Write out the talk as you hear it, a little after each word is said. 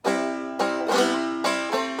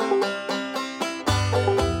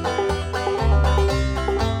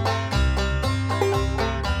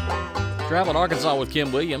Travel in Arkansas with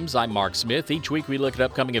Kim Williams. I'm Mark Smith. Each week we look at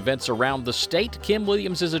upcoming events around the state. Kim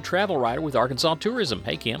Williams is a travel writer with Arkansas Tourism.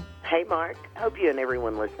 Hey, Kim. Hey, Mark. Hope you and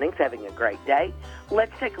everyone listening is having a great day.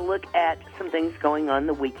 Let's take a look at some things going on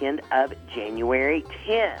the weekend of January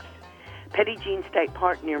 10th. Petit Jean State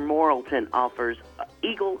Park near Morrilton offers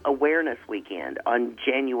Eagle Awareness Weekend on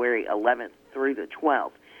January 11th through the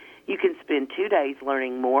 12th. You can spend 2 days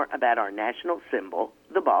learning more about our national symbol,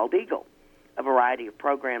 the bald eagle. A variety of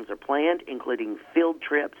programs are planned, including field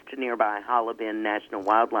trips to nearby Hollow Bend National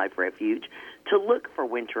Wildlife Refuge to look for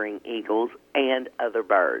wintering eagles and other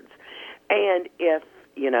birds. And if,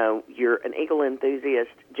 you're an eagle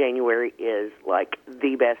enthusiast, January is like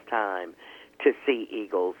the best time to see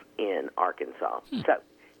eagles in Arkansas. So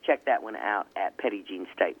check that one out at Petit Jean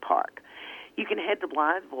State Park. You can head to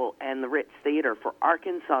Blytheville and the Ritz Theater for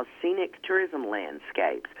Arkansas Scenic Tourism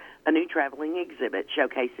Landscapes, a new traveling exhibit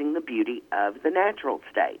showcasing the beauty of the natural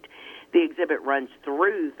state. The exhibit runs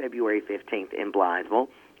through February 15th in Blytheville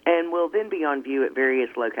and will then be on view at various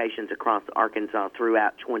locations across Arkansas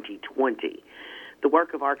throughout 2020. The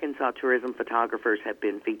work of Arkansas tourism photographers have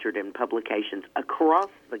been featured in publications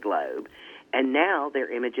across the globe, and now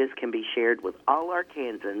their images can be shared with all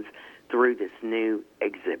Arkansans through this new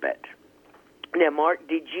exhibit. Now, Mark,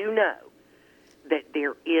 did you know that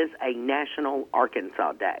there is a National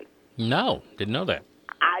Arkansas Day? No, didn't know that.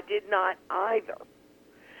 I did not either.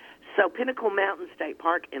 So Pinnacle Mountain State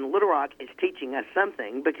Park in Little Rock is teaching us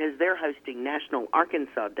something because they're hosting National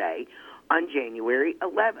Arkansas Day on January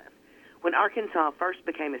 11th. When Arkansas first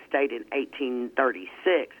became a state in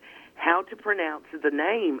 1836, how to pronounce the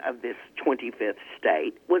name of this 25th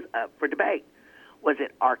state was up for debate. Was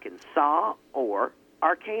it Arkansas or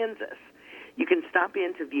Arkansas? You can stop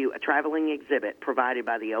in to view a traveling exhibit provided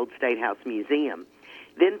by the Old State House Museum,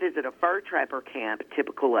 then visit a fur trapper camp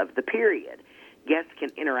typical of the period. Guests can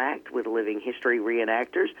interact with living history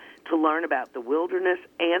reenactors to learn about the wilderness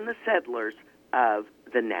and the settlers of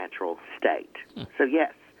the natural state. So,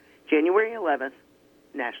 yes, January 11th,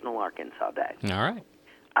 National Arkansas Day. All right.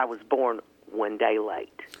 I was born one day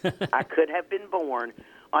late. I could have been born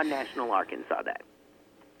on National Arkansas Day.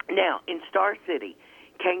 Now, in Star City,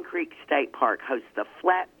 Cane Creek State Park hosts the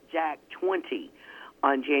Flapjack 20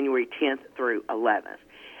 on January 10th through 11th.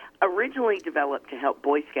 Originally developed to help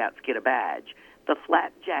Boy Scouts get a badge, the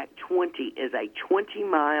Flapjack 20 is a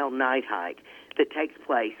 20-mile night hike that takes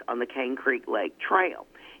place on the Cane Creek Lake Trail.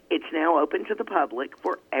 It's now open to the public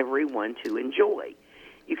for everyone to enjoy.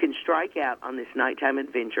 You can strike out on this nighttime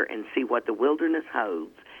adventure and see what the wilderness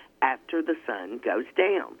holds after the sun goes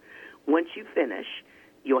down. Once you finish,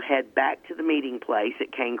 you'll head back to the meeting place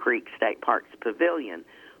at Cane Creek State Park's Pavilion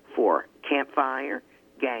for campfire,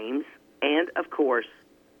 games, and, of course,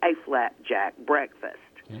 a flapjack breakfast.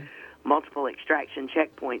 Multiple extraction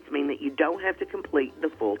checkpoints mean that you don't have to complete the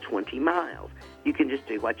full 20 miles. You can just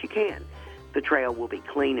do what you can. The trail will be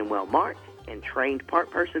clean and well marked, and trained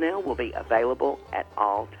park personnel will be available at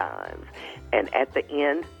all times. And at the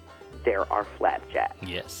end, there are flapjacks.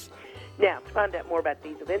 Yes. Now, to find out more about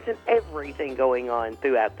these events and everything going on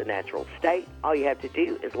throughout the natural state, all you have to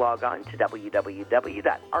do is log on to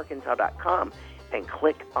www.arkansas.com and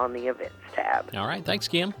click on the Events tab. All right. Thanks,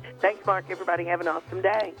 Kim. Thanks, Mark. Everybody have an awesome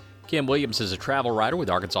day. Kim Williams is a travel writer with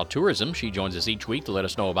Arkansas Tourism. She joins us each week to let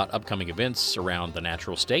us know about upcoming events around the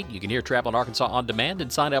natural state. You can hear Travel in Arkansas on demand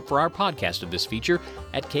and sign up for our podcast of this feature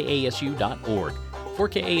at kasu.org. For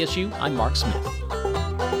KASU, I'm Mark Smith.